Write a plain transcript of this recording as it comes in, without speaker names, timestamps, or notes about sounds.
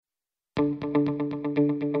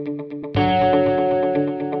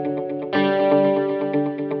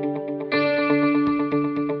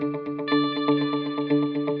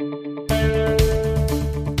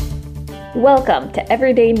Welcome to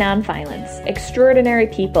Everyday Nonviolence, extraordinary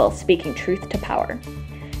people speaking truth to power.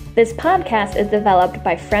 This podcast is developed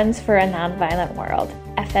by Friends for a Nonviolent World,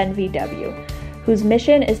 FNVW, whose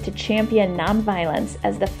mission is to champion nonviolence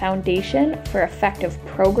as the foundation for effective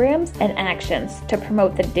programs and actions to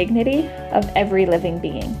promote the dignity of every living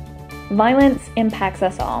being. Violence impacts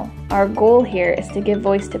us all. Our goal here is to give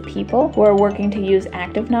voice to people who are working to use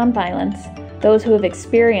active nonviolence, those who have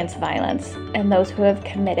experienced violence, and those who have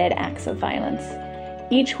committed acts of violence.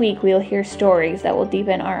 Each week we'll hear stories that will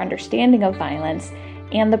deepen our understanding of violence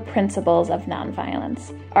and the principles of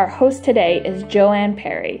nonviolence. Our host today is Joanne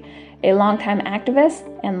Perry, a longtime activist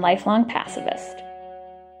and lifelong pacifist.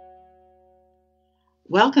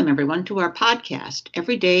 Welcome, everyone, to our podcast,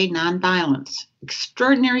 Everyday Nonviolence,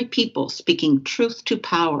 Extraordinary People Speaking Truth to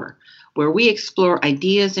Power, where we explore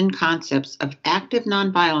ideas and concepts of active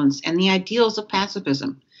nonviolence and the ideals of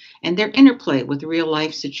pacifism and their interplay with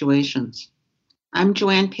real-life situations. I'm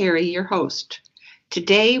Joanne Perry, your host.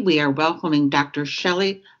 Today, we are welcoming Dr.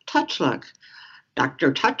 Shelley Touchluck.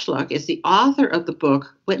 Dr. Touchluck is the author of the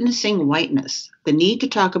book, Witnessing Whiteness, The Need to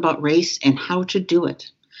Talk About Race and How to Do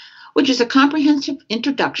It, which is a comprehensive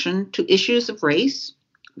introduction to issues of race,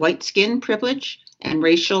 white skin privilege, and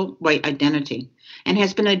racial white identity, and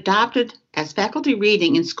has been adopted as faculty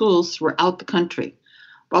reading in schools throughout the country.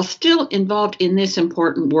 While still involved in this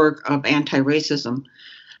important work of anti-racism,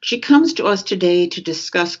 she comes to us today to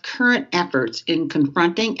discuss current efforts in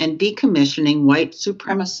confronting and decommissioning white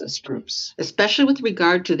supremacist groups, especially with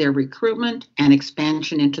regard to their recruitment and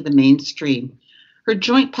expansion into the mainstream. Her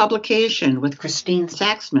joint publication with Christine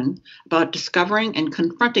Saxman about discovering and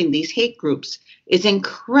confronting these hate groups is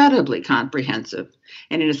incredibly comprehensive,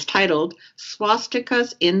 and it is titled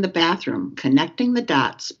Swastikas in the Bathroom, Connecting the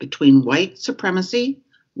Dots Between White Supremacy,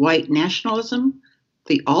 White Nationalism,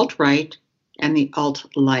 the Alt-Right, and the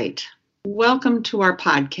Alt-Light. Welcome to our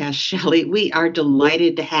podcast, Shelley. We are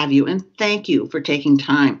delighted to have you, and thank you for taking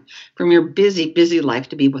time from your busy, busy life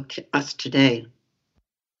to be with us today.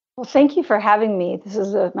 Well, thank you for having me. This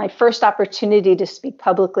is my first opportunity to speak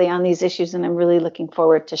publicly on these issues, and I'm really looking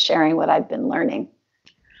forward to sharing what I've been learning.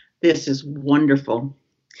 This is wonderful.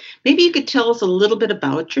 Maybe you could tell us a little bit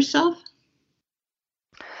about yourself?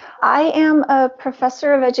 I am a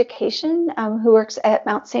professor of education who works at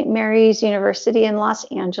Mount St. Mary's University in Los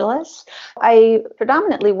Angeles. I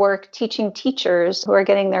predominantly work teaching teachers who are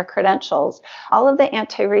getting their credentials. All of the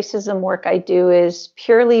anti-racism work I do is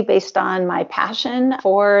purely based on my passion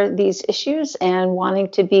for these issues and wanting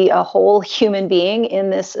to be a whole human being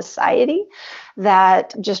in this society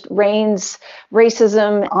that just rains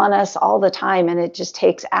racism on us all the time. And it just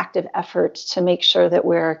takes active effort to make sure that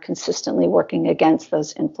we're consistently working against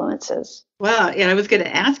those influences. Well, I was going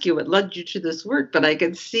to ask you what led you to this work, but I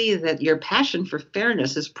can see that your passion for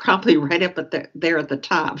fairness is probably right up there at the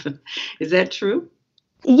top. Is that true?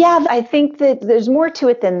 Yeah, I think that there's more to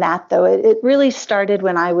it than that, though. It really started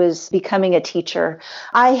when I was becoming a teacher.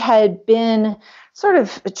 I had been sort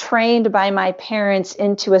of trained by my parents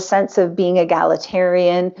into a sense of being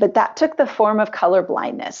egalitarian, but that took the form of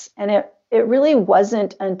colorblindness. And it really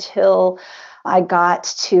wasn't until I got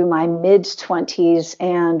to my mid-20s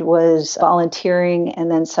and was volunteering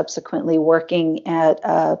and then subsequently working at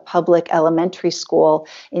a public elementary school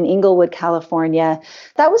in Inglewood, California.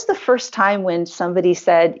 That was the first time when somebody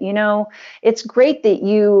said, it's great that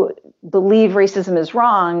you believe racism is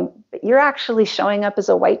wrong, but you're actually showing up as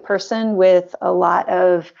a white person with a lot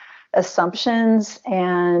of assumptions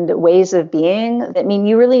and ways of being that mean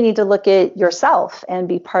you really need to look at yourself and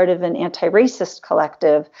be part of an anti-racist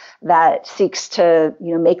collective that seeks to,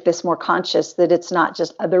 make this more conscious that it's not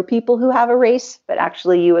just other people who have a race, but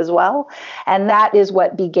actually you as well. And that is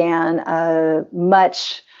what began a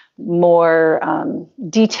much more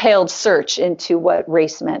detailed search into what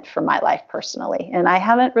race meant for my life personally. And I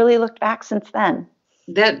haven't really looked back since then.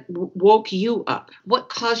 That woke you up. What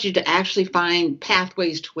caused you to actually find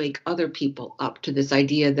pathways to wake other people up to this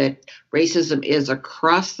idea that racism is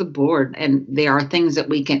across the board and there are things that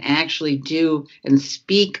we can actually do and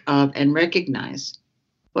speak of and recognize?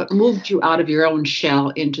 What moved you out of your own shell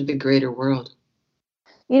into the greater world?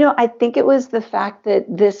 I think it was the fact that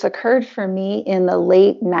this occurred for me in the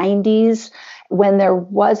late 90s when there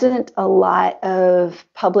wasn't a lot of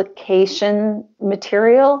publication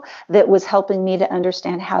material that was helping me to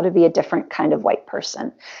understand how to be a different kind of white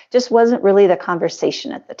person. Just wasn't really the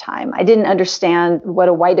conversation at the time. I didn't understand what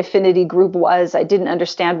a white affinity group was. I didn't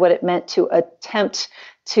understand what it meant to attempt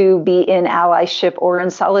to be in allyship or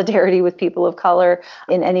in solidarity with people of color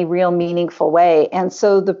in any real meaningful way. And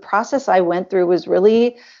so the process I went through was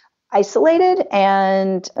really isolated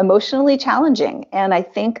and emotionally challenging. And I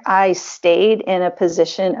think I stayed in a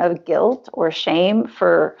position of guilt or shame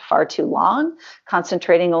for far too long,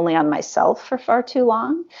 concentrating only on myself for far too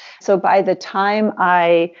long. So by the time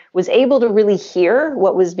I was able to really hear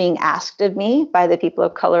what was being asked of me by the people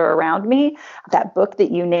of color around me, that book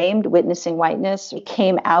that you named, Witnessing Whiteness,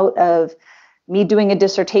 came out of me doing a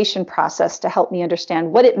dissertation process to help me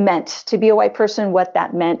understand what it meant to be a white person, what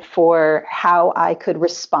that meant for how I could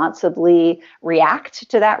responsibly react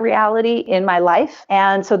to that reality in my life.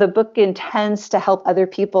 And so the book intends to help other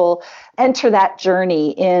people enter that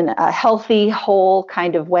journey in a healthy, whole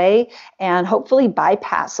kind of way, and hopefully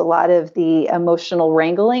bypass a lot of the emotional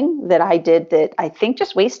wrangling that I did that I think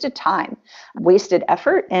just wasted time, wasted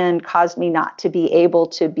effort, and caused me not to be able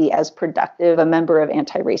to be as productive a member of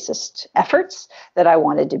anti-racist efforts that I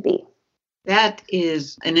wanted to be. That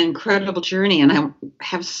is an incredible journey, and I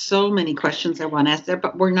have so many questions I want to ask there,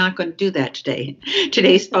 but we're not going to do that today.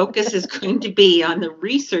 Today's focus is going to be on the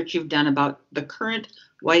research you've done about the current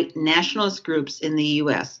white nationalist groups in the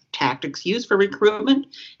U.S., tactics used for recruitment,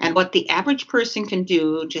 and what the average person can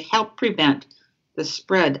do to help prevent the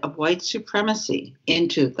spread of white supremacy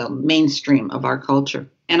into the mainstream of our culture.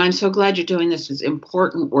 And I'm so glad you're doing this. It's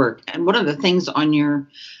important work. And one of the things on your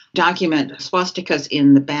document, Swastikas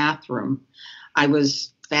in the Bathroom, I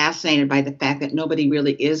was fascinated by the fact that nobody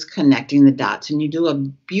really is connecting the dots. And you do a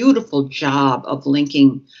beautiful job of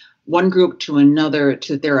linking one group to another,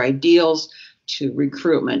 to their ideals, to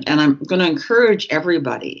recruitment. And I'm going to encourage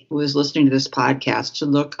everybody who is listening to this podcast to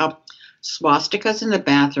look up Swastikas in the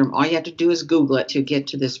Bathroom. All you have to do is Google it to get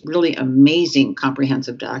to this really amazing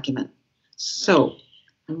comprehensive document. So,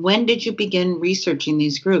 when did you begin researching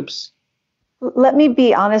these groups? Let me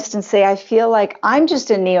be honest and say I feel like I'm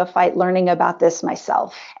just a neophyte learning about this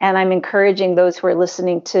myself. And I'm encouraging those who are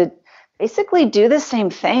listening to basically do the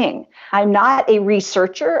same thing. I'm not a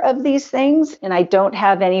researcher of these things, and I don't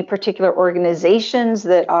have any particular organizations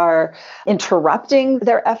that are interrupting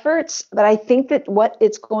their efforts. But I think that what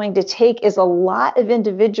it's going to take is a lot of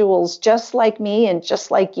individuals just like me and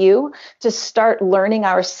just like you to start learning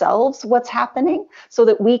ourselves what's happening so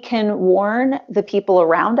that we can warn the people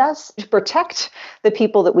around us, to protect the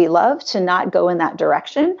people that we love, to not go in that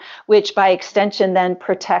direction, which by extension then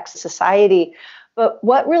protects society. But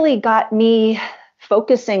what really got me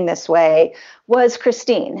focusing this way was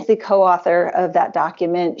Christine, the co-author of that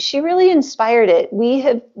document. She really inspired it. We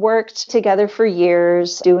had worked together for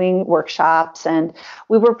years doing workshops, and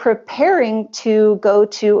we were preparing to go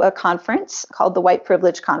to a conference called the White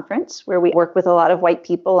Privilege Conference, where we work with a lot of white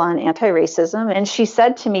people on anti-racism. And she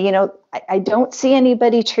said to me, I don't see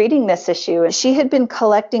anybody treating this issue. And she had been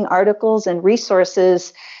collecting articles and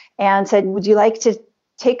resources and said, would you like to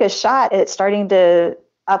take a shot at starting to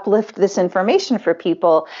uplift this information for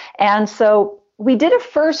people? And so we did a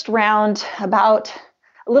first round about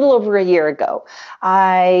a little over a year ago.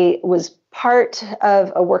 I was part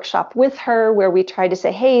of a workshop with her where we tried to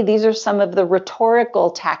say, hey, these are some of the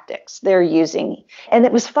rhetorical tactics they're using. And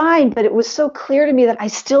it was fine, but it was so clear to me that I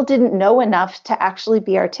still didn't know enough to actually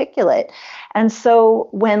be articulate. And so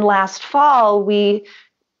when last fall we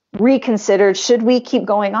reconsidered, should we keep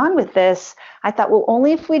going on with this? I thought, well,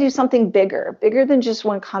 only if we do something bigger than just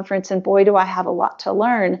one conference. And boy, do I have a lot to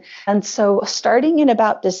learn. And so starting in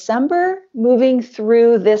about December, moving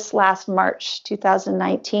through this last March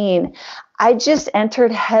 2019, I just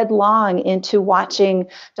entered headlong into watching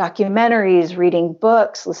documentaries, reading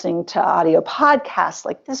books, listening to audio podcasts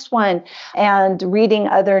like this one, and reading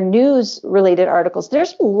other news-related articles.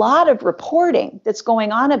 There's a lot of reporting that's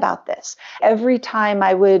going on about this. Every time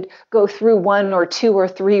I would go through one or two or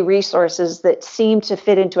three resources that seemed to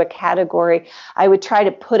fit into a category, I would try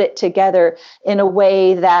to put it together in a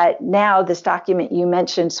way that now this document you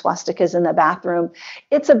mentioned, Swastikas in the Bathroom,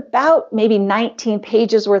 it's about maybe 19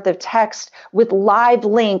 pages worth of text with live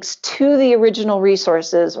links to the original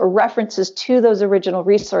resources or references to those original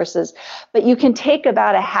resources. But you can take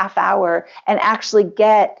about a half hour and actually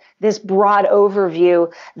get this broad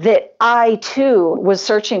overview that I too was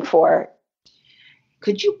searching for.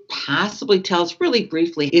 Could you possibly tell us really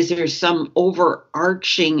briefly, is there some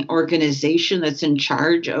overarching organization that's in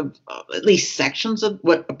charge of at least sections of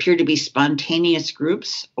what appear to be spontaneous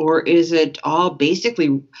groups? Or is it all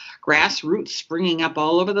basically grassroots springing up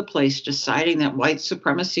all over the place, deciding that white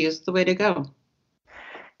supremacy is the way to go?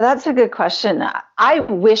 That's a good question. I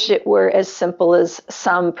wish it were as simple as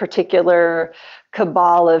some particular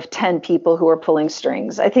cabal of 10 people who are pulling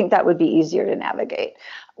strings. I think that would be easier to navigate.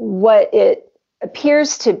 What it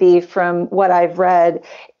appears to be, from what I've read,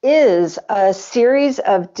 is a series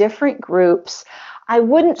of different groups. I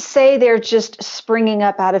wouldn't say they're just springing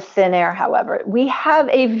up out of thin air, however. We have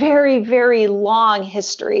a very, very long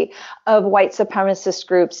history of white supremacist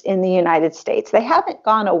groups in the United States. They haven't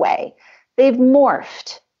gone away. They've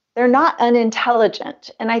morphed. They're not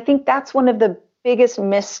unintelligent. And I think that's one of the biggest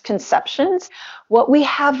misconceptions. What we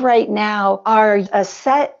have right now are a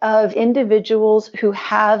set of individuals who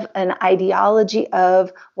have an ideology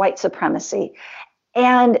of white supremacy.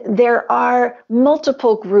 And there are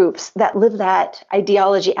multiple groups that live that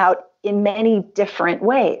ideology out in many different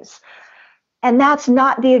ways. And that's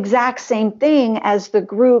not the exact same thing as the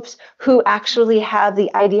groups who actually have the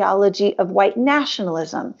ideology of white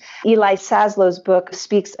nationalism. Eli Saslow's book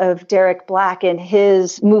speaks of Derek Black and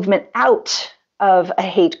his movement out of a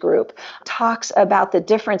hate group, talks about the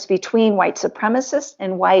difference between white supremacists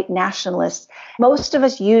and white nationalists. Most of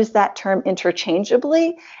us use that term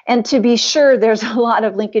interchangeably. And to be sure, there's a lot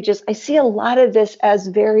of linkages. I see a lot of this as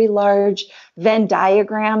very large Venn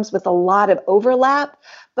diagrams with a lot of overlap,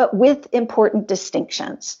 but with important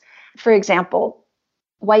distinctions. For example,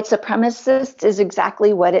 white supremacist is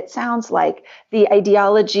exactly what it sounds like, the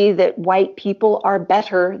ideology that white people are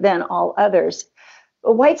better than all others.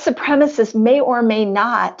 White supremacists may or may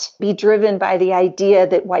not be driven by the idea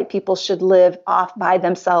that white people should live off by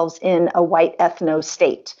themselves in a white ethno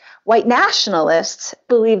state. White nationalists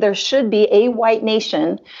believe there should be a white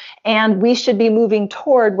nation, and we should be moving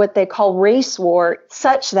toward what they call race war,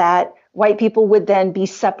 such that white people would then be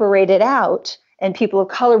separated out and people of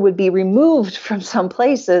color would be removed from some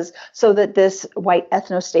places so that this white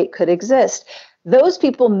ethno state could exist. Those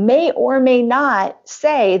people may or may not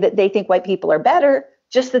say that they think white people are better,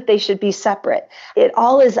 just that they should be separate. It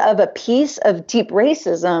all is of a piece of deep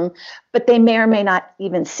racism, but they may or may not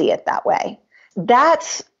even see it that way.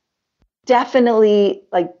 That's definitely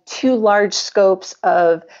like two large scopes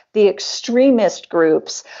of the extremist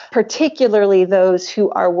groups, particularly those who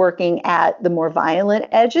are working at the more violent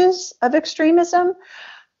edges of extremism.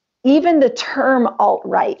 Even the term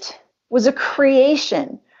alt-right was a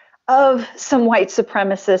creation of some white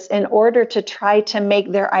supremacists in order to try to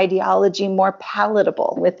make their ideology more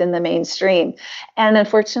palatable within the mainstream. And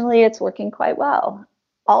unfortunately, it's working quite well.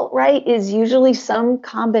 Alt-right is usually some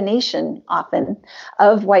combination, often,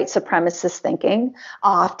 of white supremacist thinking,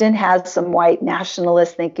 often has some white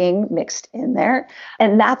nationalist thinking mixed in there.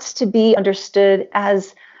 And that's to be understood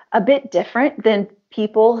as a bit different than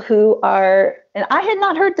people who are, and I had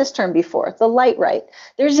not heard this term before, the light right.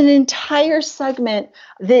 There's an entire segment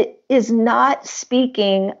that is not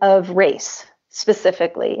speaking of race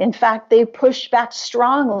specifically. In fact, they push back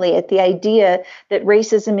strongly at the idea that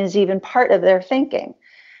racism is even part of their thinking.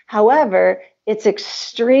 However, it's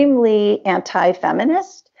extremely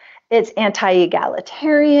anti-feminist. It's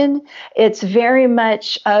anti-egalitarian. It's very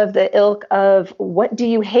much of the ilk of what do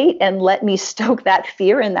you hate and let me stoke that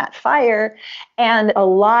fear and that fire. And a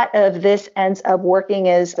lot of this ends up working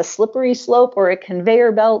as a slippery slope or a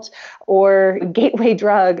conveyor belt or gateway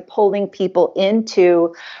drug pulling people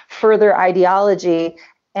into further ideology.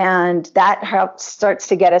 And that starts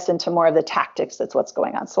to get us into more of the tactics. That's what's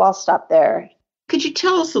going on. So I'll stop there. Could you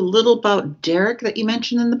tell us a little about Derek that you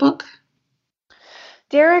mentioned in the book?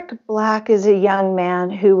 Derek Black is a young man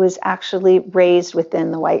who was actually raised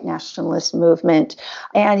within the white nationalist movement,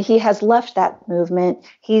 and he has left that movement.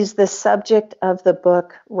 He's the subject of the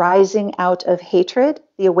book Rising Out of Hatred,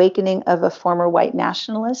 The Awakening of a Former White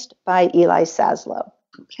Nationalist by Eli Saslow.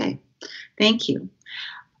 Okay, thank you.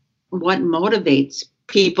 What motivates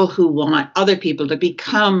people who want other people to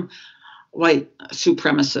become white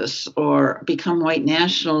supremacists or become white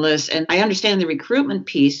nationalists? And I understand the recruitment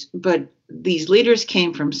piece, but these leaders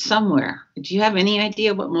came from somewhere. Do you have any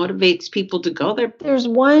idea what motivates people to go there? There's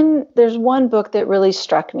one book that really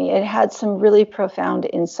struck me. It had some really profound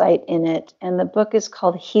insight in it. And the book is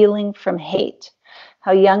called Healing from Hate: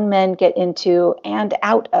 How Young Men Get Into and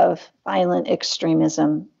Out of Violent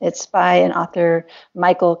Extremism. It's by an author,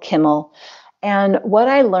 Michael Kimmel. And what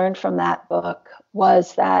I learned from that book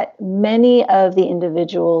was that many of the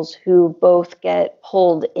individuals who both get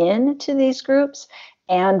pulled into these groups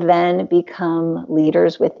and then become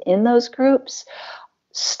leaders within those groups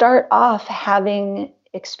start off having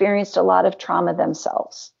experienced a lot of trauma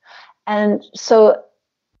themselves. And so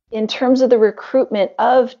in terms of the recruitment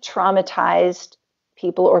of traumatized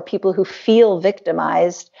people or people who feel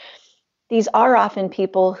victimized, these are often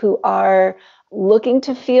people who are looking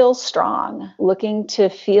to feel strong, looking to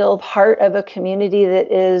feel part of a community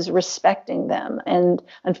that is respecting them. And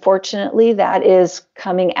unfortunately, that is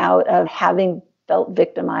coming out of having felt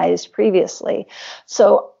victimized previously.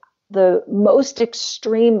 So The most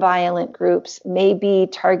extreme violent groups may be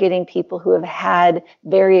targeting people who have had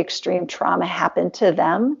very extreme trauma happen to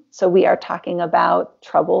them. So we are talking about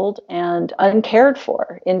troubled and uncared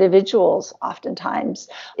for individuals oftentimes.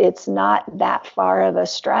 It's not that far of a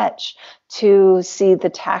stretch to see the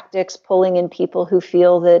tactics pulling in people who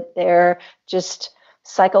feel that they're just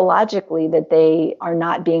psychologically that they are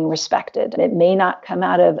not being respected. It may not come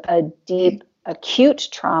out of a deep acute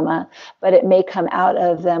trauma, but it may come out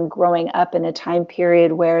of them growing up in a time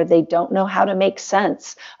period where they don't know how to make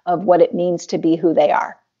sense of what it means to be who they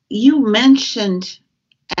are. You mentioned,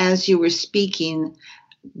 as you were speaking,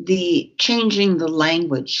 the changing the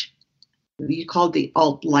language. You called the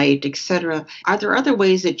alt-light, etc. Are there other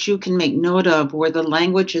ways that you can make note of where the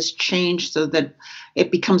language has changed so that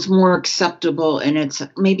it becomes more acceptable and it's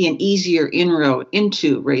maybe an easier inroad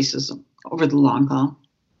into racism over the long haul?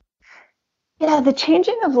 Yeah, the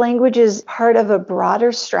changing of language is part of a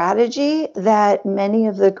broader strategy that many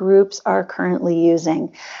of the groups are currently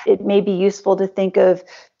using. It may be useful to think of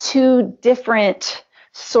two different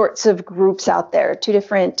sorts of groups out there, two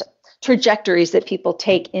different trajectories that people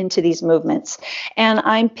take into these movements. And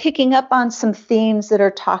I'm picking up on some themes that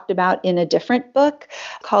are talked about in a different book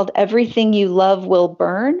called Everything You Love Will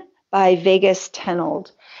Burn by Vegas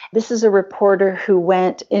Tenold. This is a reporter who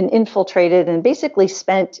went and infiltrated and basically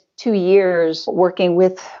spent 2 years working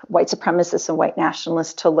with white supremacists and white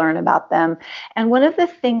nationalists to learn about them. And one of the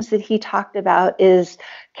things that he talked about is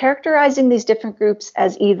characterizing these different groups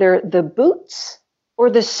as either the boots or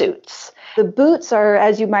the suits. The boots are,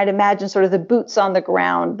 as you might imagine, sort of the boots on the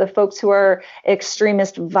ground, the folks who are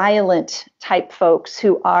extremist, violent type folks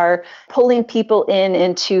who are pulling people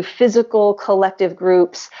into physical collective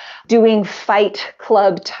groups, doing fight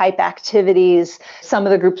club type activities. Some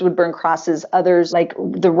of the groups would burn crosses, others like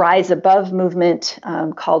the Rise Above movement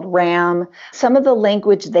called RAM. Some of the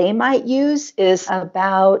language they might use is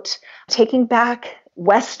about taking back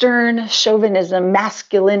Western chauvinism,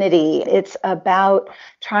 masculinity. It's about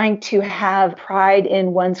trying to have pride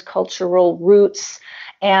in one's cultural roots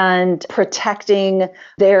and protecting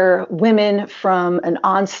their women from an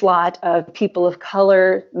onslaught of people of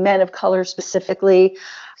color, men of color specifically.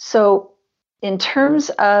 So in terms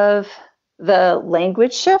of the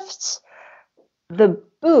language shifts, the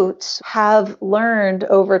boots have learned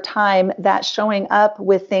over time that showing up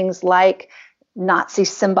with things like Nazi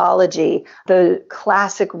symbology, the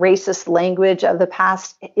classic racist language of the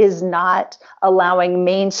past, is not allowing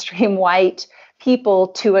mainstream white people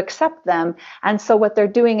to accept them. And so what they're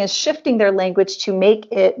doing is shifting their language to make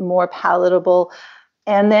it more palatable.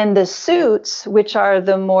 And then the suits, which are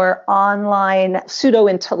the more online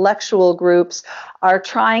pseudo-intellectual groups, are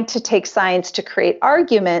trying to take science to create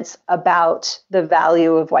arguments about the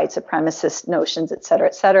value of white supremacist notions, et cetera,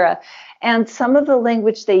 et cetera. And some of the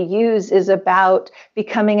language they use is about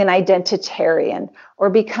becoming an identitarian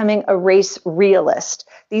or becoming a race realist.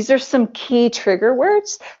 These are some key trigger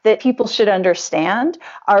words that people should understand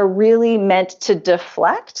are really meant to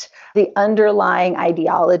deflect the underlying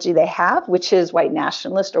ideology they have, which is white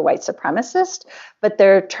nationalist or white supremacist. But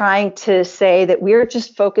they're trying to say that we're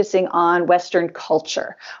just focusing on Western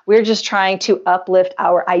culture. We're just trying to uplift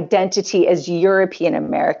our identity as European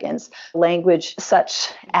Americans. Language such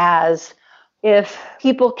as, if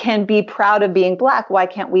people can be proud of being Black, why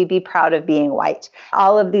can't we be proud of being white?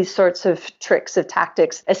 All of these sorts of tricks of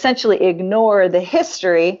tactics essentially ignore the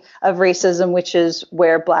history of racism, which is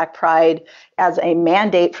where Black pride as a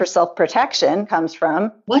mandate for self-protection comes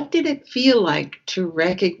from. What did it feel like to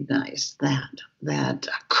recognize that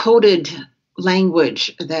coded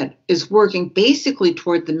language that is working basically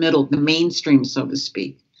toward the middle, the mainstream, so to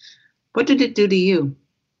speak? What did it do to you?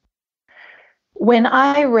 When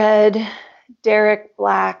I read Derek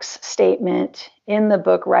Black's statement in the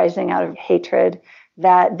book Rising Out of Hatred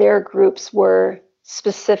that their groups were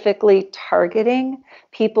specifically targeting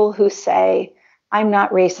people who say, I'm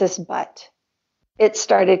not racist, but it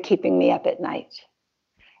started keeping me up at night.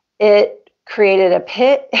 It created a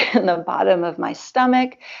pit in the bottom of my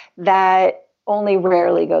stomach that only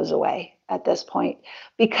rarely goes away at this point,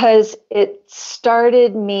 because it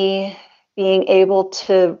started me being able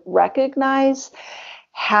to recognize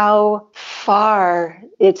how far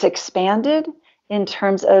it's expanded in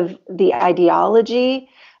terms of the ideology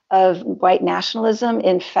of white nationalism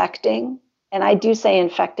infecting, and I do say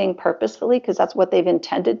infecting purposefully because that's what they've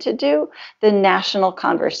intended to do, the national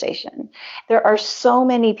conversation. There are so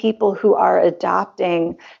many people who are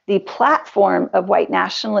adopting the platform of white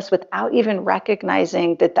nationalists without even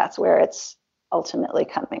recognizing that that's where it's ultimately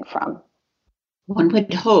coming from. One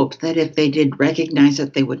would hope that if they did recognize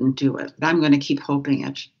it, they wouldn't do it. But I'm going to keep hoping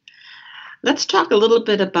it. Let's talk a little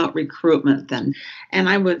bit about recruitment then. And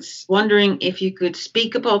I was wondering if you could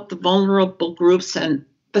speak about the vulnerable groups and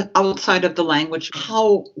the outside of the language,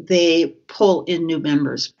 how they pull in new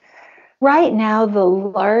members. Right now, the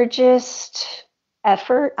largest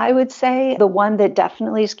effort, I would say, the one that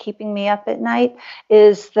definitely is keeping me up at night,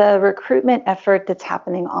 is the recruitment effort that's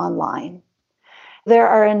happening online. There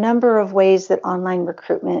are a number of ways that online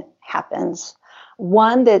recruitment happens.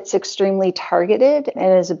 One that's extremely targeted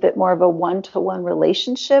and is a bit more of a one-to-one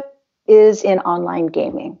relationship is in online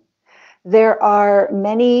gaming. There are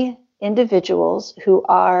many individuals who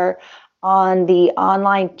are on the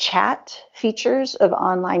online chat features of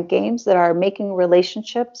online games that are making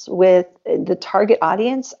relationships with the target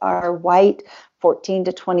audience are white 14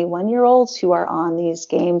 to 21-year-olds who are on these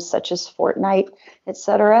games such as Fortnite,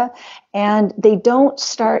 etc. And they don't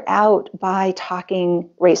start out by talking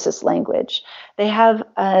racist language. They have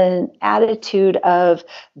an attitude of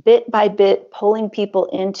bit by bit pulling people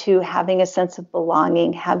into having a sense of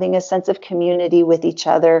belonging, having a sense of community with each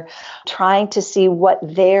other, trying to see what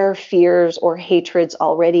their fears or hatreds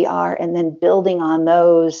already are, and then building on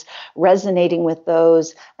those, resonating with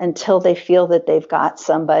those until they feel that they've got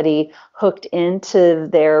somebody hooked into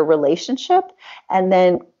their relationship. And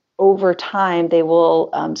then over time, they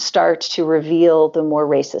will start to reveal the more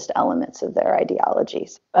racist elements of their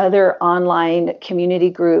ideologies. Other online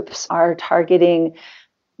community groups are targeting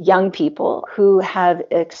young people who have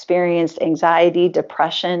experienced anxiety,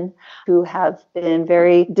 depression, who have been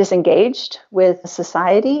very disengaged with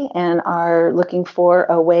society and are looking for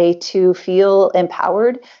a way to feel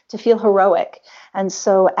empowered, to feel heroic. And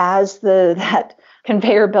so as that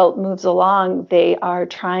conveyor belt moves along, they are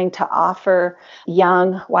trying to offer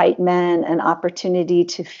young white men an opportunity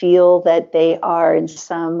to feel that they are in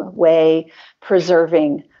some way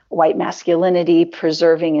preserving white masculinity,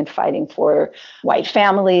 preserving and fighting for white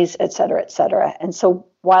families, et cetera, et cetera. And so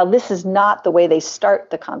while this is not the way they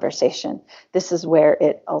start the conversation, this is where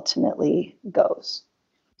it ultimately goes.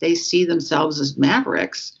 They see themselves as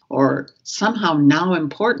mavericks or somehow now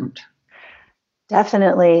important.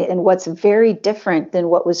 Definitely. And what's very different than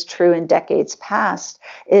what was true in decades past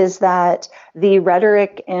is that the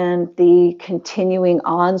rhetoric and the continuing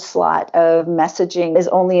onslaught of messaging is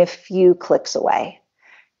only a few clicks away.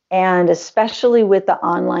 And especially with the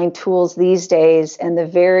online tools these days and the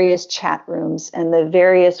various chat rooms and the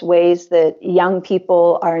various ways that young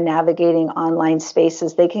people are navigating online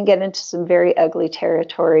spaces, they can get into some very ugly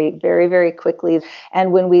territory very, very quickly.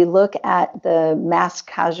 And when we look at the mass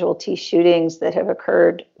casualty shootings that have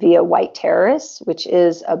occurred via white terrorists, which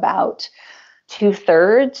is about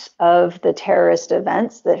 2/3 of the terrorist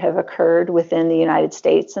events that have occurred within the United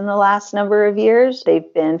States in the last number of years,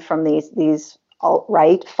 they've been from these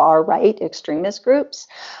alt-right, far-right extremist groups.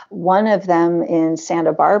 One of them in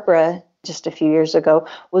Santa Barbara just a few years ago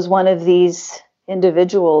was one of these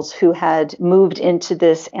individuals who had moved into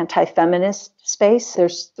this anti-feminist space.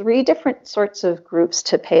 There's 3 different sorts of groups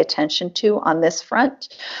to pay attention to on this front.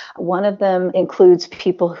 One of them includes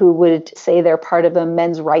people who would say they're part of a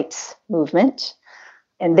men's rights movement,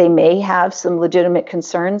 and they may have some legitimate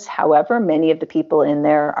concerns. However, many of the people in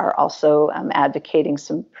there are also advocating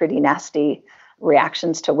some pretty nasty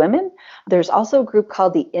reactions to women. There's also a group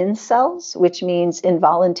called the incels, which means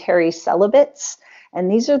involuntary celibates. And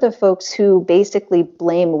these are the folks who basically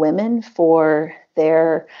blame women for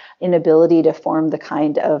their inability to form the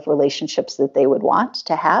kind of relationships that they would want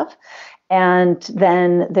to have. And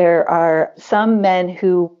then there are some men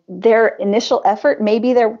who their initial effort,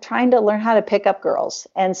 maybe they're trying to learn how to pick up girls.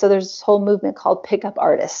 And so there's this whole movement called pickup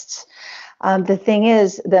artists. The thing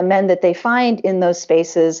is, the men that they find in those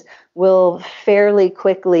spaces will fairly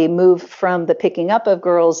quickly move from the picking up of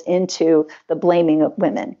girls into the blaming of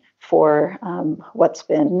women for what's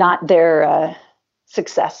been not their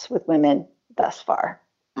success with women thus far.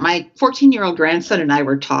 My 14-year-old grandson and I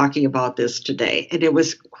were talking about this today, and it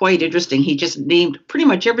was quite interesting. He just named pretty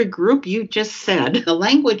much every group you just said. The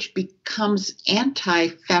language becomes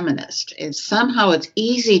anti-feminist. Somehow it's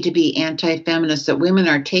easy to be anti-feminist, that women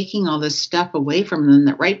are taking all this stuff away from them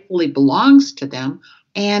that rightfully belongs to them.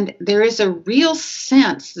 And there is a real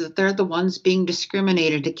sense that they're the ones being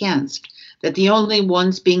discriminated against, that the only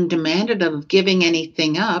ones being demanded of giving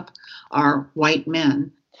anything up are white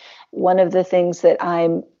men. One of the things that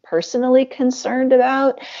I'm personally concerned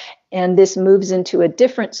about, and this moves into a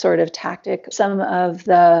different sort of tactic, some of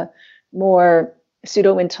the more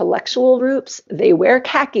pseudo-intellectual groups, they wear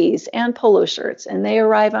khakis and polo shirts, and they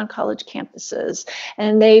arrive on college campuses,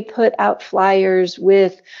 and they put out flyers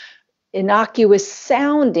with innocuous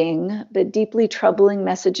sounding but deeply troubling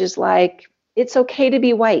messages like, it's okay to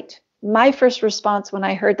be white, My first response when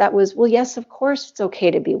I heard that was, well, yes, of course it's okay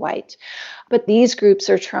to be white. But these groups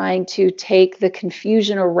are trying to take the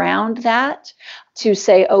confusion around that to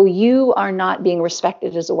say, oh, you are not being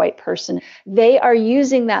respected as a white person. They are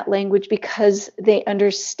using that language because they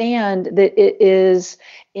understand that it is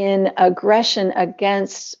in aggression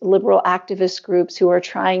against liberal activist groups who are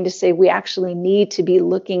trying to say we actually need to be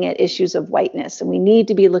looking at issues of whiteness and we need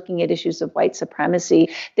to be looking at issues of white supremacy.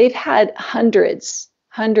 They've had hundreds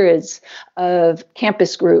of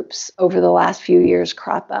campus groups over the last few years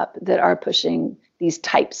crop up that are pushing these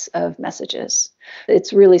types of messages.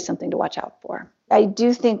 It's really something to watch out for. I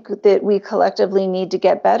do think that we collectively need to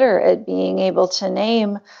get better at being able to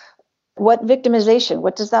name what victimization,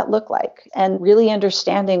 what does that look like? And really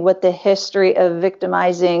understanding what the history of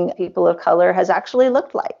victimizing people of color has actually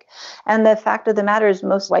looked like. And the fact of the matter is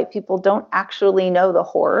most white people don't actually know the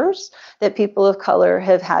horrors that people of color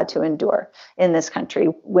have had to endure in this country.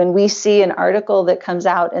 When we see an article that comes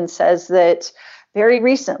out and says that very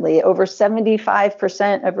recently, over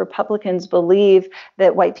 75% of Republicans believe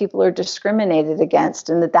that white people are discriminated against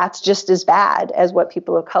and that that's just as bad as what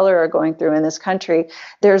people of color are going through in this country.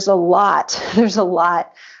 There's a lot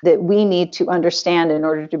that we need to understand in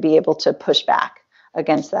order to be able to push back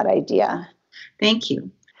against that idea. Thank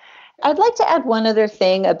you. I'd like to add one other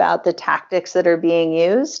thing about the tactics that are being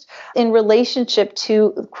used in relationship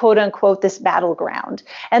to, quote unquote, this battleground.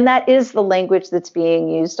 And that is the language that's being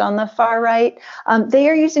used on the far right. They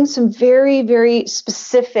are using some very, very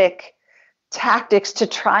specific tactics to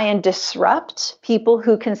try and disrupt people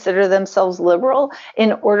who consider themselves liberal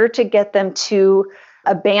in order to get them to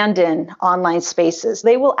abandon online spaces.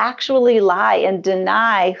 They will actually lie and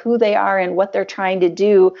deny who they are and what they're trying to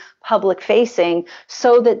do public facing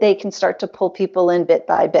so that they can start to pull people in bit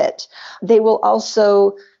by bit. They will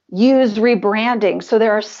also use rebranding. So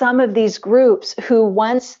there are some of these groups who,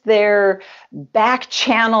 once their back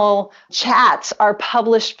channel chats are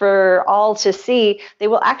published for all to see, they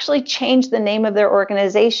will actually change the name of their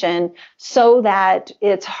organization so that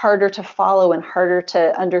it's harder to follow and harder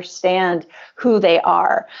to understand who they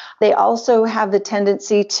are. They also have the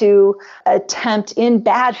tendency to attempt in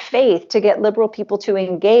bad faith to get liberal people to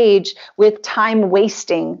engage with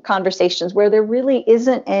time-wasting conversations where there really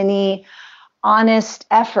isn't any honest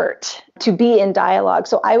effort to be in dialogue.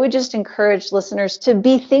 So I would just encourage listeners to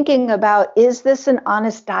be thinking about, is this an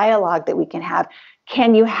honest dialogue that we can have?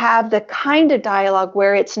 Can you have the kind of dialogue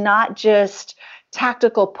where it's not just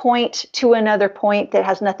tactical point to another point that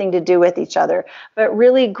has nothing to do with each other, but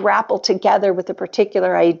really grapple together with a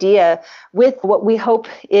particular idea with what we hope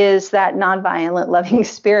is that nonviolent, loving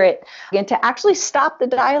spirit, and to actually stop the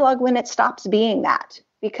dialogue when it stops being that,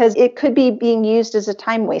 because it could be being used as a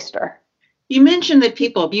time waster. You mentioned that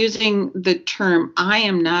people using the term, I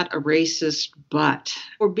am not a racist, but,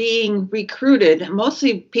 were being recruited,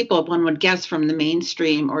 mostly people one would guess from the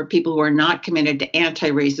mainstream or people who are not committed to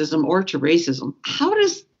anti-racism or to racism. How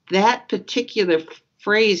does that particular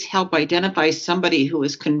phrase help identify somebody who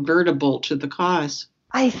is convertible to the cause?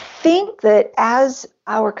 I think that as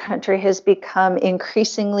our country has become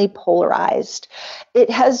increasingly polarized, it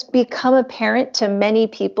has become apparent to many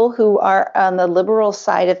people who are on the liberal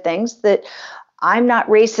side of things that I'm not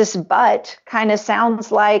racist, but kind of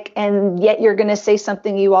sounds like, and yet you're going to say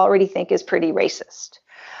something you already think is pretty racist.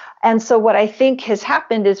 And so what I think has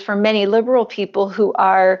happened is for many liberal people who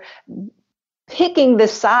are picking the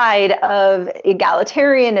side of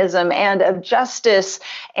egalitarianism and of justice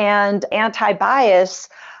and anti-bias,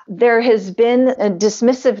 there has been a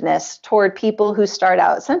dismissiveness toward people who start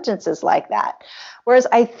out sentences like that. Whereas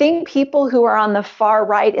I think people who are on the far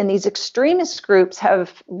right in these extremist groups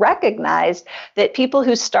have recognized that people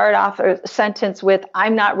who start off a sentence with,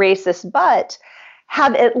 I'm not racist, but,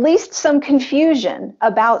 have at least some confusion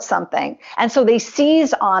about something. And so they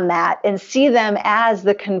seize on that and see them as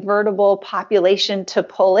the convertible population to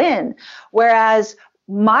pull in. Whereas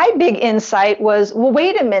my big insight was, well,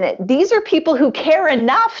 wait a minute, these are people who care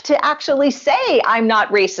enough to actually say, I'm not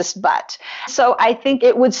racist, but. So I think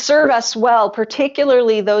it would serve us well,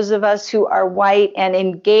 particularly those of us who are white and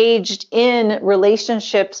engaged in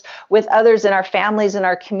relationships with others in our families and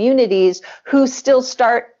our communities who still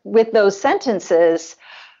start with those sentences,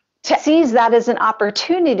 to seize that as an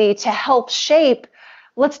opportunity to help shape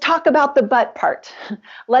let's talk about the but part.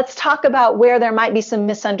 Let's talk about where there might be some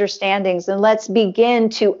misunderstandings, and let's begin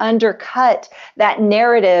to undercut that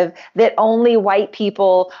narrative that only white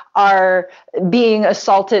people are being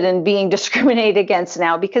assaulted and being discriminated against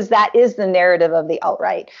now, because that is the narrative of the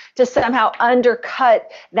alt-right, to somehow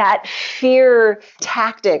undercut that fear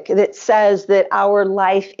tactic that says that our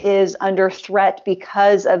life is under threat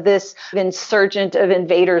because of this insurgent of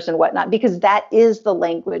invaders and whatnot, because that is the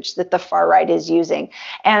language that the far right is using.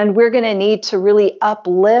 And we're going to need to really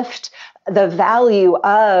uplift the value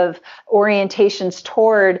of orientations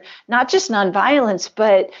toward not just nonviolence,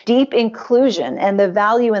 but deep inclusion, and the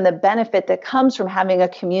value and the benefit that comes from having a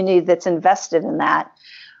community that's invested in that.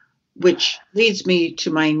 Which leads me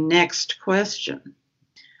to my next question.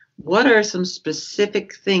 What are some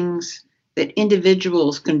specific things that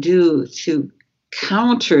individuals can do to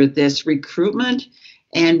counter this recruitment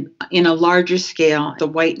and, in a larger scale, the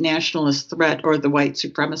white nationalist threat or the white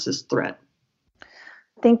supremacist threat?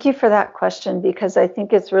 Thank you for that question, because I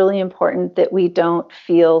think it's really important that we don't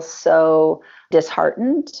feel so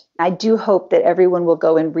disheartened. I do hope that everyone will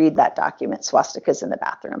go and read that document, Swastikas in the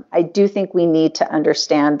Bathroom. I do think we need to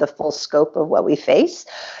understand the full scope of what we face.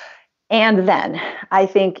 And then I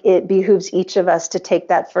think it behooves each of us to take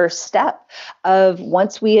that first step of,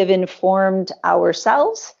 once we have informed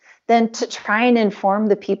ourselves, then to try and inform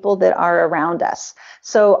the people that are around us.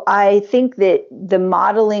 So I think that the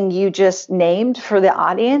modeling you just named for the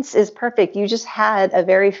audience is perfect. You just had a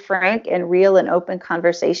very frank and real and open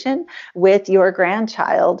conversation with your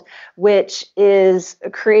grandchild, which is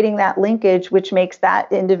creating that linkage, which makes that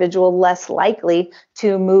individual less likely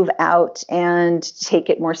to move out and take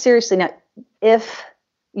it more seriously. Now, if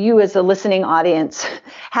you as a listening audience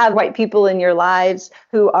have white people in your lives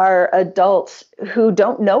who are adults who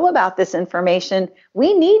don't know about this information,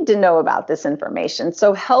 we need to know about this information.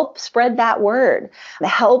 So help spread that word.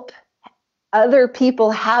 Help other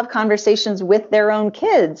people have conversations with their own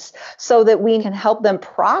kids so that we can help them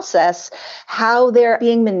process how they're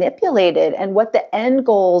being manipulated and what the end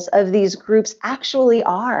goals of these groups actually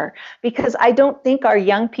are. Because I don't think our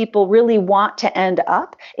young people really want to end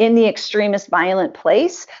up in the extremist violent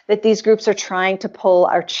place that these groups are trying to pull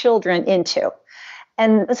our children into.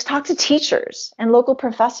 And let's talk to teachers and local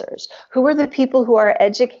professors. Who are the people who are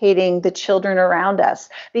educating the children around us?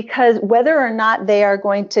 Because whether or not they are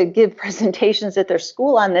going to give presentations at their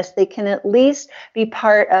school on this, they can at least be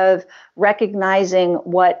part of recognizing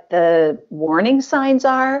what the warning signs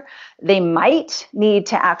are. They might need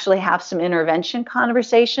to actually have some intervention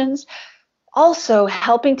conversations. Also,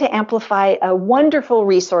 helping to amplify a wonderful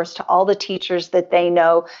resource to all the teachers that they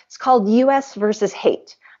know. It's called US versus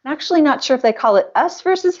Hate. I'm actually not sure if they call it Us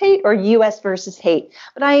versus Hate or US versus Hate,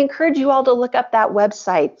 but I encourage you all to look up that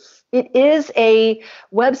website. It is a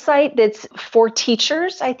website that's for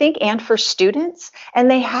teachers, I think, and for students, and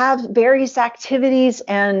they have various activities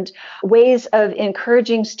and ways of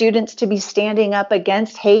encouraging students to be standing up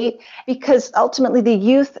against hate, because ultimately the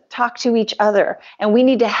youth talk to each other, and we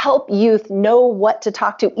need to help youth know what to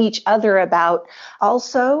talk to each other about.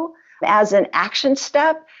 Also, as an action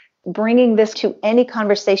step, bringing this to any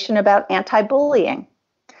conversation about anti-bullying.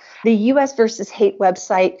 The US versus Hate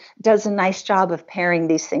website does a nice job of pairing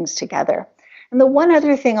these things together. And the one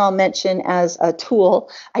other thing I'll mention as a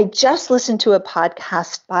tool, I just listened to a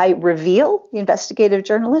podcast by Reveal, the investigative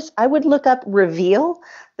journalist. I would look up Reveal,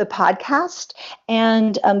 the podcast,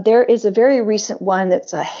 and there is a very recent one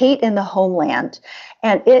that's a Hate in the Homeland.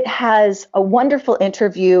 And it has a wonderful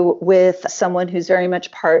interview with someone who's very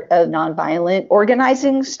much part of nonviolent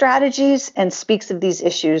organizing strategies and speaks of these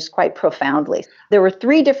issues quite profoundly. There were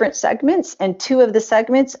 3 different segments, and 2 of the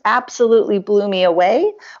segments absolutely blew me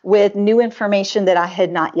away with new information that I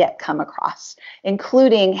had not yet come across,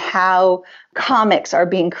 including how comics are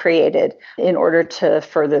being created in order to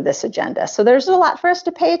further this agenda. So there's a lot for us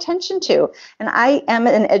to pay attention to. And I am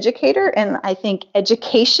an educator, and I think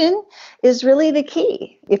education is really the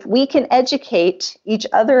key. If we can educate each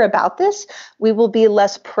other about this, we will be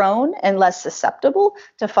less prone and less susceptible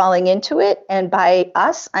to falling into it. And by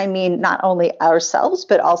us, I mean not only ourselves,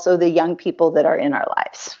 but also the young people that are in our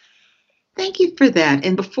lives. Thank you for that.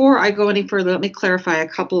 And before I go any further, let me clarify a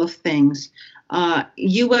couple of things.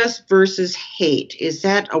 US versus Hate, is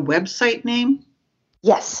that a website name?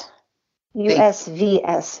 Yes,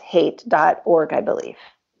 usvshate.org, I believe.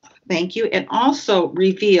 Thank you. And also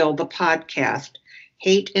Reveal, the podcast,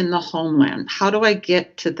 Hate in the Homeland. How do I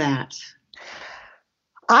get to that?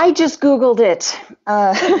 I just Googled it,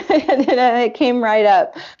 and it came right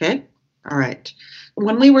up. Okay. All right.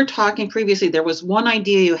 When we were talking previously, there was one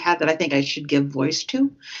idea you had that I think I should give voice to,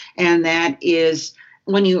 and that is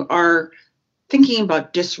when you are thinking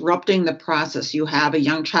about disrupting the process. You have a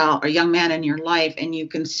young child or young man in your life, and you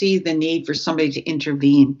can see the need for somebody to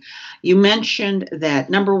intervene. You mentioned that,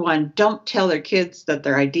 number one, don't tell their kids that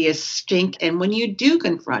their ideas stink. And when you do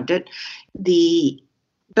confront it, the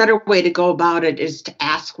better way to go about it is to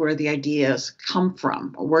ask where the ideas come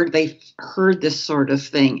from, where they've heard this sort of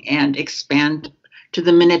thing, and expand to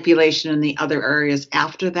the manipulation in the other areas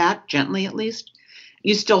after that, gently at least.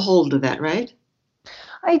 You still hold to that, right?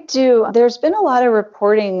 I do. There's been a lot of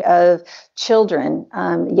reporting of children,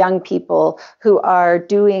 young people who are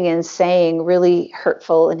doing and saying really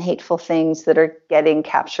hurtful and hateful things that are getting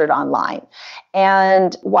captured online.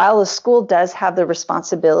 And while the school does have the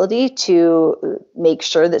responsibility to make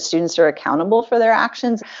sure that students are accountable for their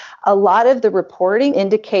actions, a lot of the reporting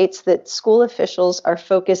indicates that school officials are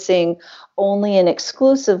focusing only and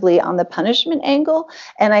exclusively on the punishment angle.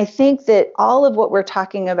 And I think that all of what we're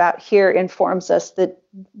talking about here informs us that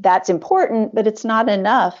that's important, but it's not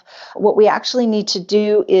enough. What we actually need to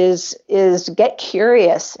do is get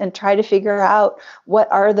curious and try to figure out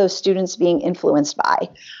what are those students being influenced by.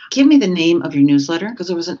 Give me the name of your newsletter, because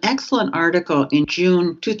there was an excellent article in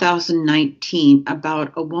June 2019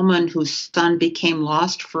 about a woman whose son became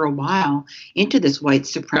lost for a while into this white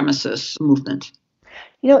supremacist movement.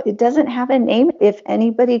 It doesn't have a name. If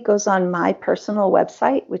anybody goes on my personal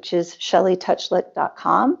website, which is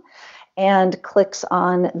shelleytouchlet.com, and clicks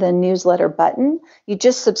on the newsletter button, you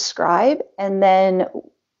just subscribe, and then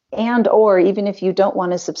or even if you don't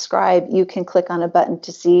want to subscribe, you can click on a button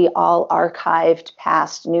to see all archived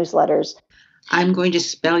past newsletters. I'm going to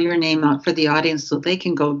spell your name out for the audience so they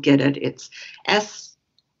can go get it. It's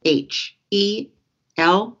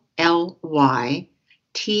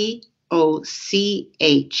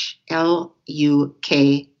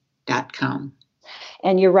SHELLYTOCHLUK.com.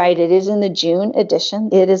 And you're right, it is in the June edition.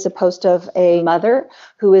 It is a post of a mother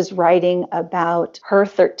who is writing about her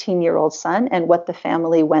 13-year-old son and what the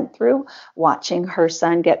family went through, watching her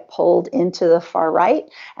son get pulled into the far right,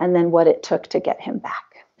 and then what it took to get him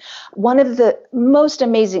back. One of the most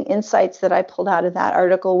amazing insights that I pulled out of that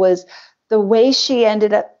article was the way she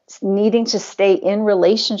ended up needing to stay in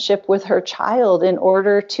relationship with her child in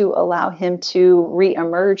order to allow him to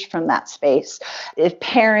reemerge from that space. If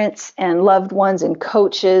parents and loved ones and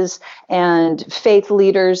coaches and faith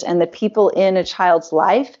leaders and the people in a child's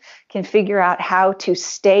life can figure out how to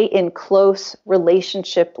stay in close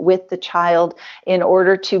relationship with the child in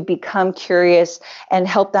order to become curious and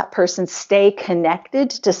help that person stay connected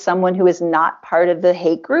to someone who is not part of the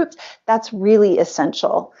hate groups, that's really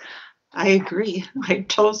essential. I agree. I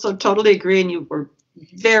totally agree. And you were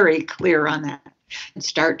very clear on that. And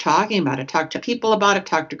start talking about it. Talk to people about it.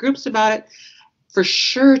 Talk to groups about it. For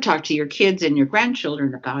sure, talk to your kids and your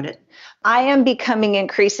grandchildren about it. I am becoming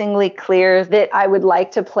increasingly clear that I would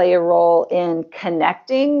like to play a role in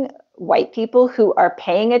connecting white people who are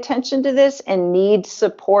paying attention to this and need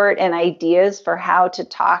support and ideas for how to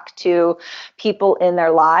talk to people in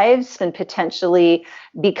their lives and potentially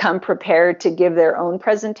become prepared to give their own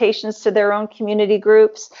presentations to their own community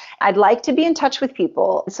groups. I'd like to be in touch with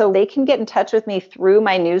people, so they can get in touch with me through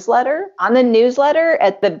my newsletter. On the newsletter,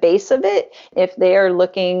 at the base of it, if they are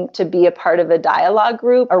looking to be a part of a dialogue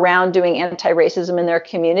group around doing anti-racism in their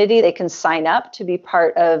community, they can sign up to be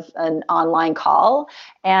part of an online call.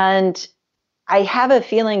 And I have a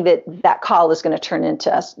feeling that that call is going to turn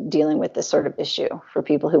into us dealing with this sort of issue for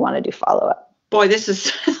people who want to do follow-up. Boy,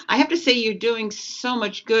 I have to say, you're doing so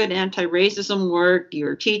much good anti-racism work.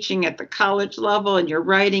 You're teaching at the college level and you're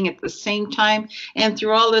writing at the same time. And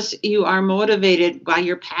through all this, you are motivated by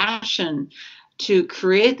your passion to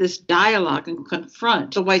create this dialogue and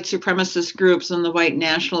confront the white supremacist groups and the white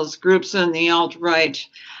nationalist groups and the alt-right.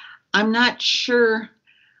 I'm not sure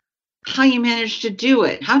how you managed to do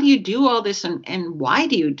it. How do you do all this, and why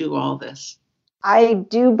do you do all this? I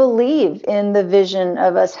do believe in the vision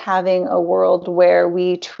of us having a world where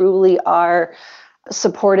we truly are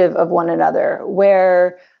supportive of one another,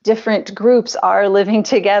 where different groups are living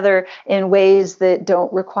together in ways that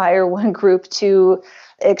don't require one group to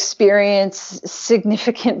experience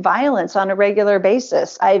significant violence on a regular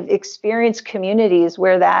basis. I've experienced communities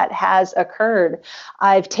where that has occurred.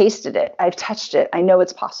 I've tasted it. I've touched it. I know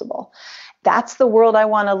it's possible. That's the world I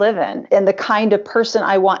want to live in. And the kind of person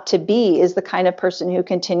I want to be is the kind of person who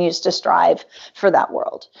continues to strive for that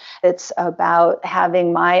world. It's about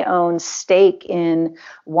having my own stake in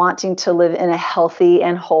wanting to live in a healthy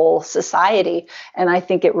and whole society. And I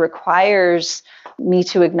think it requires me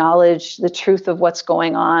to acknowledge the truth of what's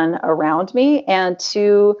going on around me and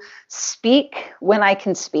to speak when I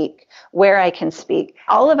can speak, where I can speak.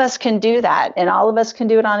 All of us can do that, and all of us can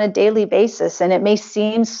do it on a daily basis. And it may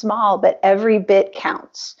seem small, but every bit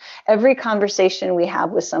counts. Every conversation we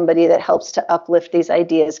have with somebody that helps to uplift these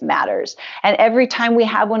ideas matters. And every time we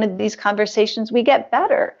have one of these conversations, we get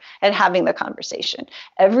better at having the conversation.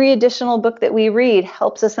 Every additional book that we read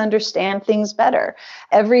helps us understand things better.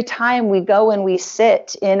 Every time we go and we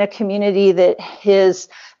sit in a community that is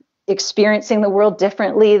experiencing the world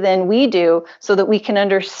differently than we do, so that we can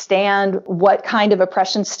understand what kind of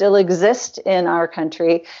oppression still exists in our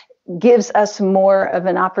country, gives us more of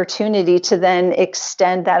an opportunity to then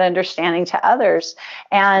extend that understanding to others.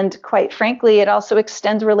 And quite frankly, it also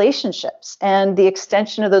extends relationships. And the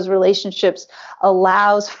extension of those relationships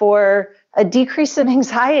allows for a decrease in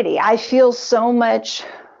anxiety. I feel so much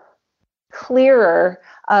clearer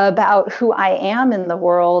about who I am in the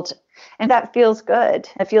world. And that feels good.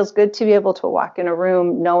 It feels good to be able to walk in a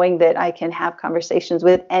room knowing that I can have conversations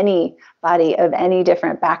with anybody of any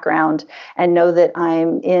different background and know that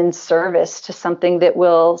I'm in service to something that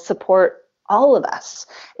will support all of us.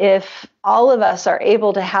 If all of us are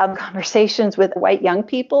able to have conversations with white young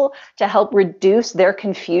people to help reduce their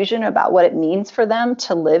confusion about what it means for them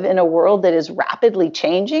to live in a world that is rapidly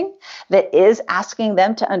changing, that is asking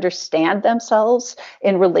them to understand themselves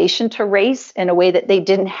in relation to race in a way that they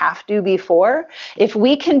didn't have to before, if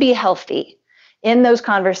we can be healthy in those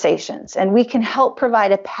conversations and we can help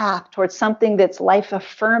provide a path towards something that's life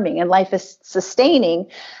affirming and life sustaining,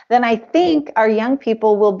 then I think our young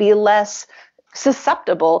people will be less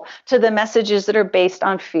susceptible to the messages that are based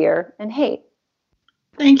on fear and hate.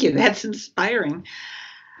 Thank you. That's inspiring.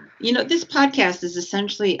 You know, this podcast is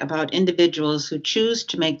essentially about individuals who choose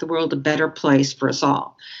to make the world a better place for us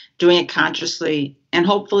all, doing it consciously and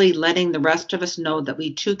hopefully letting the rest of us know that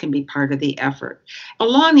we too can be part of the effort.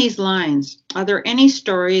 Along these lines, are there any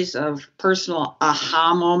stories of personal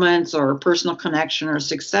aha moments or personal connection or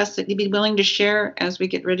success that you'd be willing to share as we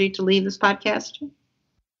get ready to leave this podcast?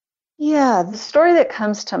 Yeah, the story that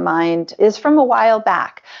comes to mind is from a while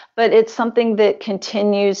back, but it's something that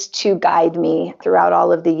continues to guide me throughout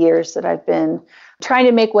all of the years that I've been trying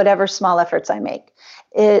to make whatever small efforts I make.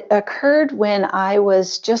 It occurred when I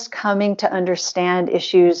was just coming to understand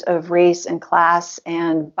issues of race and class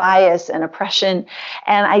and bias and oppression,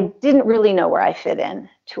 and I didn't really know where I fit in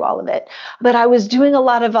to all of it. But I was doing a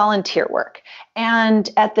lot of volunteer work, and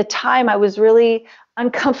at the time I was really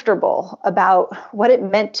uncomfortable about what it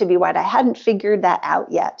meant to be white. I hadn't figured that out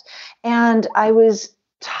yet. And I was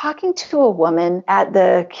talking to a woman at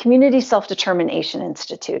the Community Self-Determination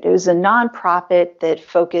Institute. It was a nonprofit that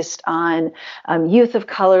focused on youth of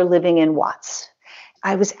color living in Watts.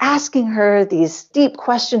 I was asking her these deep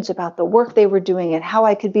questions about the work they were doing and how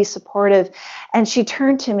I could be supportive. And she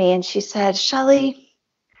turned to me and she said, "Shelley,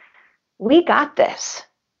 we got this.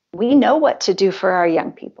 We know what to do for our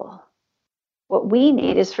young people. What we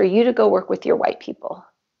need is for you to go work with your white people.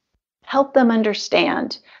 Help them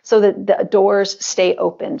understand so that the doors stay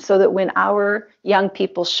open, so that when our young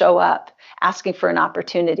people show up asking for an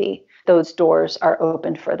opportunity, those doors are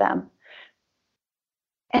open for them."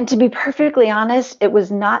 And to be perfectly honest, it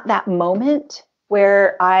was not that moment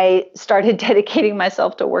where I started dedicating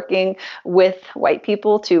myself to working with white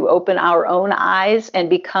people to open our own eyes and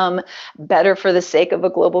become better for the sake of a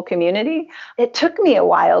global community. It took me a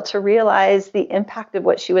while to realize the impact of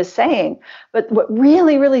what she was saying. But what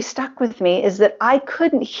really, really stuck with me is that I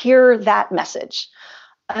couldn't hear that message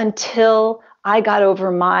until I got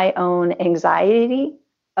over my own anxiety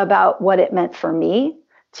about what it meant for me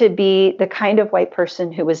to be the kind of white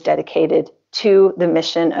person who was dedicated to the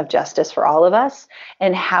mission of justice for all of us,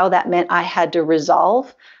 and how that meant I had to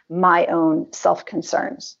resolve my own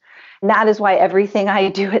self-concerns. And that is why everything I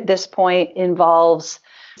do at this point involves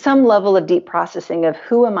some level of deep processing of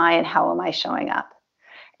who am I and how am I showing up?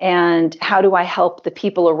 And how do I help the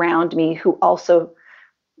people around me who also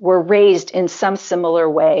were raised in some similar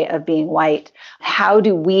way of being white? How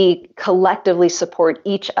do we collectively support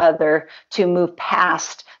each other to move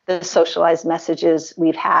past the socialized messages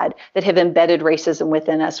we've had that have embedded racism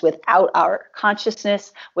within us without our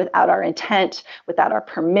consciousness, without our intent, without our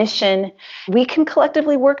permission? We can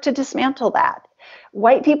collectively work to dismantle that.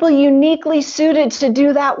 White people uniquely suited to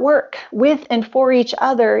do that work with and for each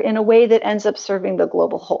other in a way that ends up serving the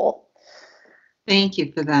global whole. Thank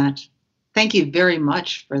you for that. Thank you very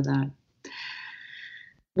much for that.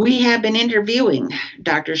 We have been interviewing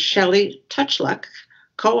Dr. Shelley Touchluck,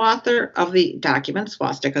 co-author of the document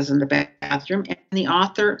Swastikas in the Bathroom and the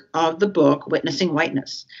author of the book Witnessing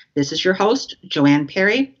Whiteness. This is your host, Joanne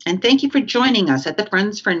Perry, and thank you for joining us at the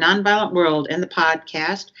Friends for Nonviolent World and the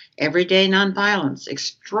podcast Everyday Nonviolence,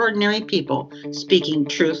 Extraordinary People Speaking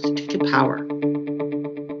Truth to Power.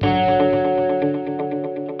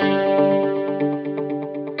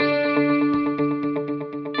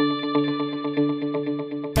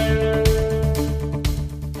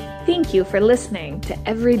 thank you for listening to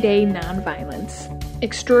Everyday Nonviolence,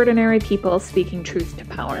 extraordinary people speaking truth to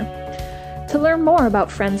power. To learn more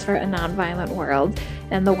about Friends for a Nonviolent World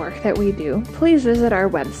and the work that we do, please visit our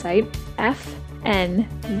website, fnvw.org,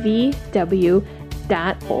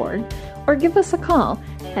 or give us a call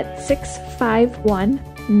at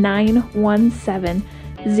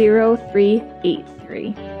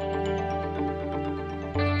 651-917-0383.